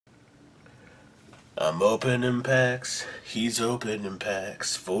I'm opening packs, he's opening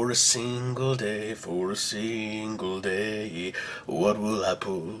packs for a single day, for a single day. What will I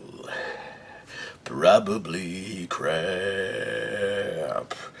pull? Probably crap.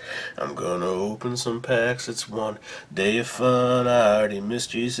 I'm gonna open some packs, it's one day of fun. I already missed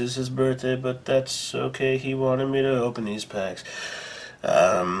Jesus' birthday, but that's okay, he wanted me to open these packs.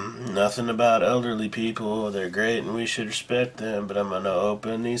 Nothing about elderly people. They're great and we should respect them, but I'm gonna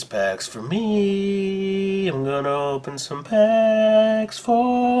open these packs for me. I'm gonna open some packs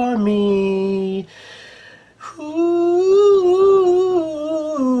for me. Ooh.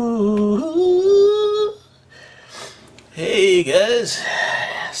 Hey guys.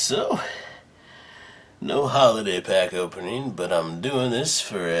 So, no holiday pack opening, but I'm doing this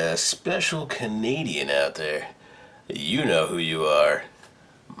for a special Canadian out there. You know who you are.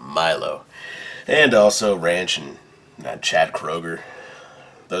 Milo. And also Ranch and Chad Kroger.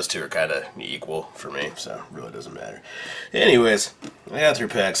 Those two are kind of equal for me, so it really doesn't matter. Anyways, I got through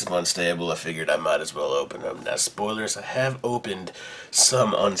packs of Unstable. I figured I might as well open them. Now, spoilers, I have opened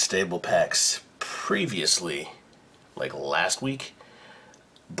some Unstable packs previously, like last week,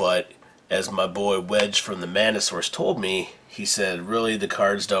 but as my boy Wedge from the Mana Source told me, he said, really, the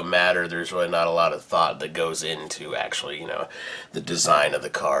cards don't matter. There's really not a lot of thought that goes into actually, the design of the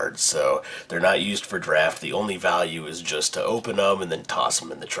cards. So they're not used for draft. The only value is just to open them and then toss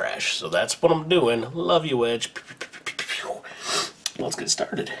them in the trash. So that's what I'm doing. Love you, Wedge. Let's get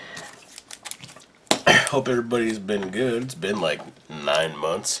started. Hope everybody's been good. It's been like 9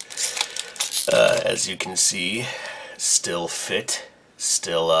 months. As you can see, still fit.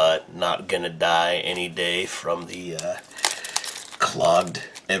 Still not gonna die any day from the clogged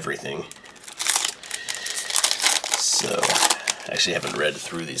everything. So, I actually haven't read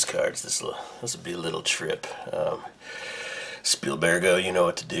through these cards. This will be a little trip. Spielbergo, you know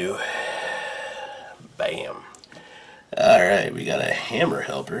what to do. Bam. Alright, we got a Hammer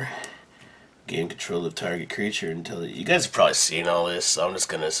Helper. Gain control of target creature until... You guys have probably seen all this, so I'm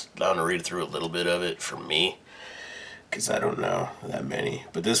gonna read through a little bit of it from me, because I don't know that many.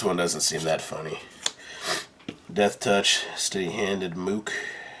 But this one doesn't seem that funny. Death Touch, Steady-Handed Mook.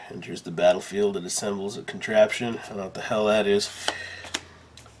 Enters the battlefield and assembles a contraption. I don't know what the hell that is.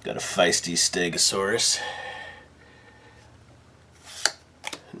 Got a feisty Stegosaurus.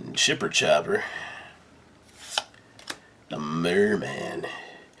 And Chipper Chopper. A Merman.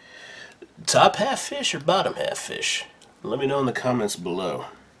 Top half fish or bottom half fish? Let me know in the comments below.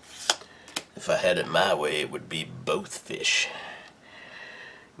 If I had it my way, it would be both fish.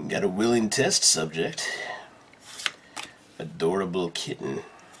 Got a willing test subject. Adorable kitten.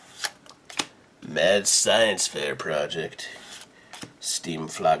 Mad Science Fair project. Steam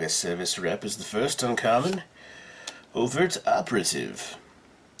Flogger Service Rep is the first uncommon. Overt Operative.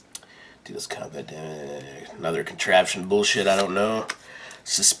 Deals combat damage. Another contraption bullshit, I don't know.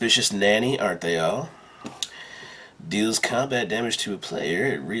 Suspicious Nanny, aren't they all? Deals combat damage to a player.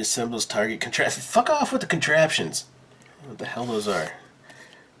 It reassembles target contraption. Fuck off with the contraptions. What the hell those are.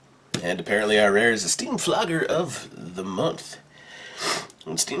 And apparently our rare is a Steam Flogger of the Month.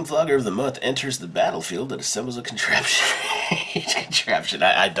 When Steam Flogger of the Month enters the battlefield, it assembles a contraption. Contraption.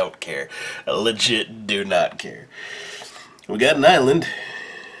 I don't care. I legit do not care. We got an island.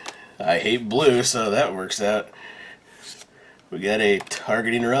 I hate blue, so that works out. We got a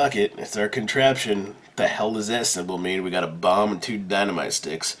targeting rocket. It's our contraption. What the hell does that symbol mean? We got a bomb and 2 dynamite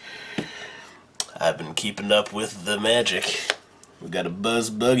sticks. I've been keeping up with the magic. We got a Buzz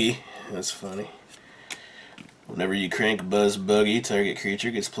Buggy. That's funny. Whenever you crank Buzz Buggy, target creature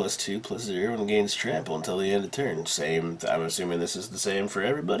gets +2/+0 and gains trample until the end of turn. Same. I'm assuming this is the same for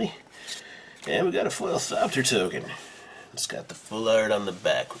everybody. And we got a foil Thopter token. It's got the full art on the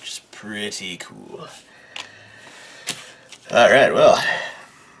back, which is pretty cool. Alright, well,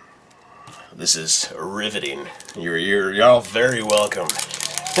 this is riveting. You're all very welcome.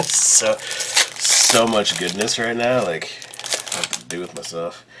 so much goodness right now, like, I have to do with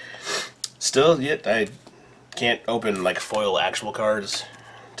myself. Still, yet I can't open like foil actual cards,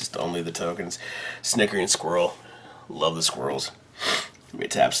 just only the tokens. Snickering Squirrel, love the squirrels. We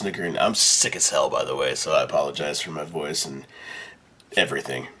tap Snickering. I'm sick as hell, by the way, so I apologize for my voice and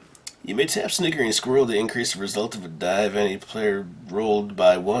everything. You may tap Snickering Squirrel to increase the result of a dive any player rolled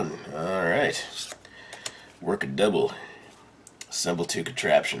by 1. Alright. Work a double. Assemble 2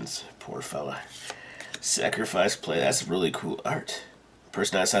 contraptions. Poor fella. Sacrifice play. That's really cool art.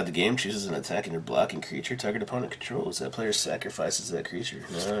 Person outside the game chooses an attacking or blocking creature target opponent controls. That player sacrifices that creature.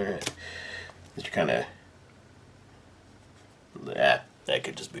 Alright. These are kind of... that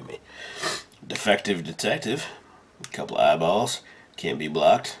could just be me. Defective Detective. A couple eyeballs. Can't be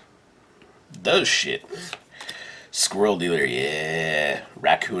blocked. Does shit. Squirrel dealer, yeah.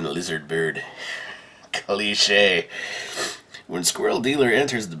 Raccoon, lizard, bird. Cliche. When squirrel dealer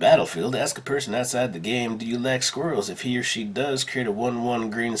enters the battlefield, ask a person outside the game, do you like squirrels? If he or she does, create a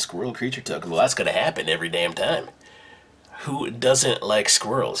 1/1 green squirrel creature token. Well, that's gonna happen every damn time. Who doesn't like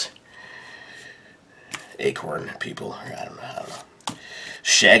squirrels? Acorn people. I don't know.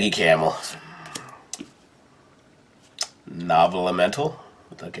 Shaggy camel. Novel elemental.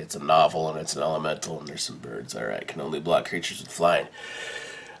 Okay, it's a novel and it's an elemental and there's some birds. Alright, can only block creatures with flying.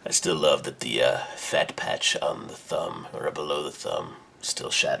 I still love that the fat patch on the thumb, or below the thumb,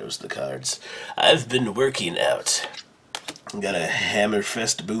 still shadows the cards. I've been working out. Got a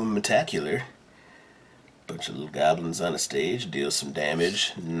Hammerfest Boom Metacular. Bunch of little goblins on a stage, deal some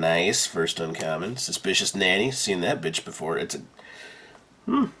damage. Nice, first uncommon. Suspicious Nanny, seen that bitch before. It's a...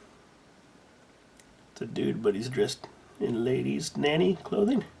 It's a dude, but he's dressed in ladies' nanny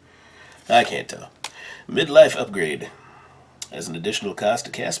clothing. I can't tell. Midlife Upgrade. As an additional cost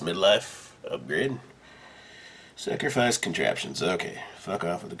to cast Midlife Upgrade. Sacrifice contraptions. Okay, fuck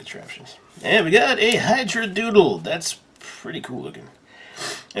off with the contraptions. And we got a Hydra Doodle. That's pretty cool looking.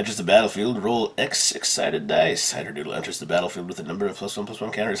 Enters the battlefield, roll X excited dice. Hydra Doodle enters the battlefield with a number of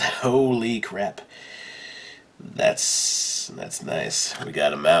 +1/+1 counters. Holy crap. That's nice. We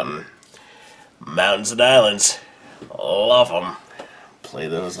got a mountain. Mountains and islands. Love them. Play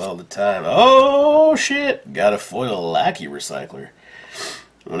those all the time. Oh shit! Got a foil Lackey Recycler.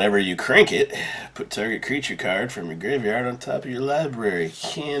 Whenever you crank it, put target creature card from your graveyard on top of your library.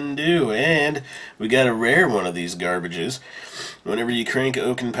 Can do. And we got a rare one of these garbages. Whenever you crank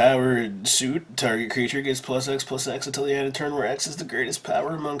Oaken Power suit, target creature gets +X/+X until the end of turn, where X is the greatest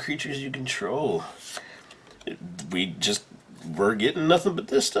power among creatures you control. We're getting nothing but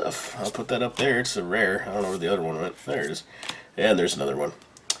this stuff. I'll put that up there. It's a rare. I don't know where the other one went. There it is. And there's another one.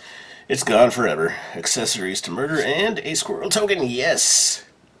 It's gone forever. Accessories to murder and a squirrel token. Yes!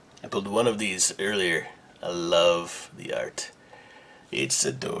 I pulled one of these earlier. I love the art. It's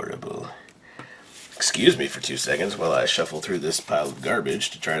adorable. Excuse me for 2 seconds while I shuffle through this pile of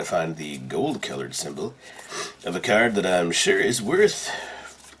garbage to try to find the gold-colored symbol of a card that I'm sure is worth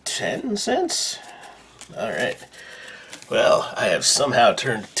 10 cents? Alright. Well, I have somehow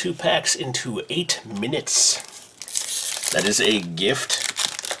turned 2 packs into 8 minutes. That is a gift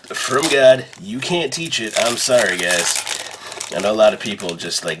from God. You can't teach it. I'm sorry, guys. I know a lot of people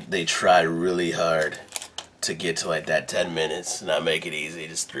just, like, they try really hard to get to, like, that 10 minutes, and I make it easy,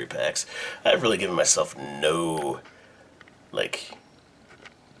 just 3 packs. I've really given myself no, like,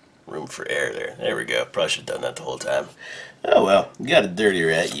 room for error there. There we go. Probably should have done that the whole time. Oh, well. You got a dirty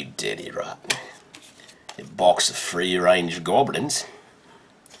rat, you dirty rat. A box of free-range goblins.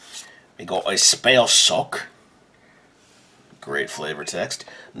 We got a spell sock. Great flavor text.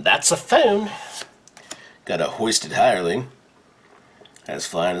 That's a phone. Got a hoisted hireling. Has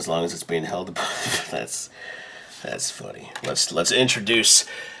flying as long as it's being held above. That's funny. Let's introduce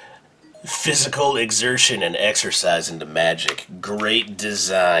physical exertion and exercise into Magic. Great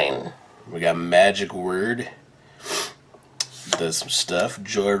design. We got Magic Word. Does some stuff.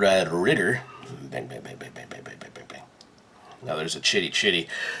 Joyride Ritter. Bang, bang, bang, bang, bang, bang, bang, bang, bang. Now there's a Chitty Chitty.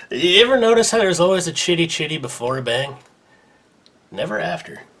 You ever notice how there's always a Chitty Chitty before a bang? Never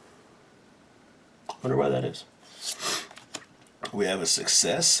after. Wonder why that is. We have a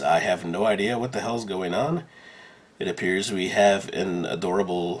success. I have no idea what the hell's going on. It appears we have an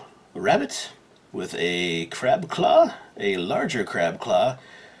adorable rabbit with a crab claw, a larger crab claw,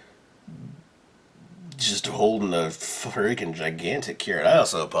 just holding a freaking gigantic carrot. I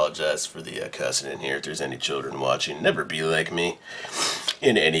also apologize for the cussing in here. If there's any children watching, never be like me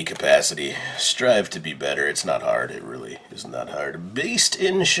in any capacity. Strive to be better. It's not hard. It really is not hard. Beast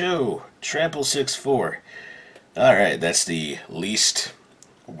in show. Trample 6/4. Alright, that's the least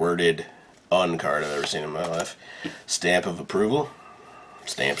worded card I've ever seen in my life. Stamp of approval.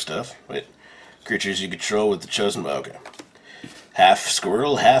 Stamp stuff. Wait. Creatures you control with the chosen... Okay. Half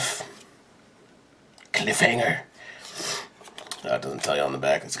squirrel, half... cliffhanger. Oh, it doesn't tell you on the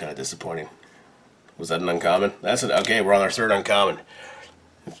back. It's kind of disappointing. Was that an uncommon? That's it. Okay, we're on our 3rd uncommon.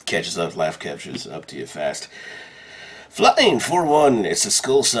 Catches up, laugh catches up to you fast. Flying 4/1. It's a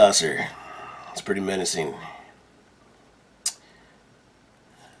skull saucer. It's pretty menacing.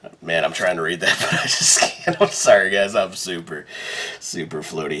 Man, I'm trying to read that, but I just can't. I'm sorry, guys. I'm super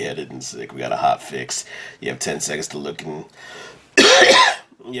floaty-headed and sick. We got a hot fix. You have 10 seconds to look and...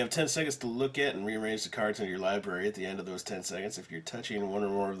 You have 10 seconds to look at and rearrange the cards in your library. At the end of those 10 seconds, if you're touching one or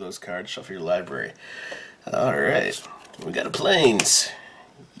more of those cards, shuffle your library. Alright. We got a Plains.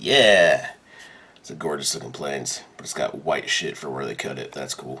 Yeah. It's a gorgeous looking Plains, but it's got white shit for where they cut it.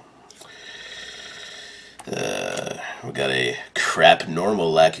 That's cool. We got a crap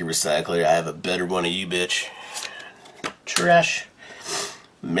normal lacquer recycler. I have a better one of you, bitch. Trash.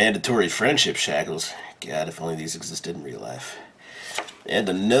 Mandatory friendship shackles. God, if only these existed in real life. And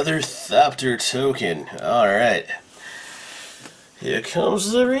another Thopter token. Alright. Here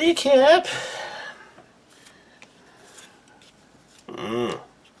comes the recap.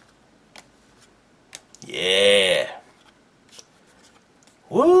 Yeah.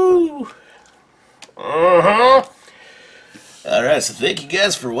 Woo! Alright, so thank you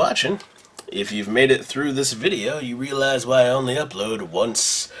guys for watching. If you've made it through this video, you realize why I only upload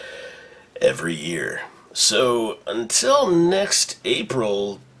once every year. So, until next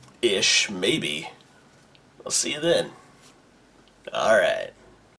April-ish, maybe, I'll see you then. Alright.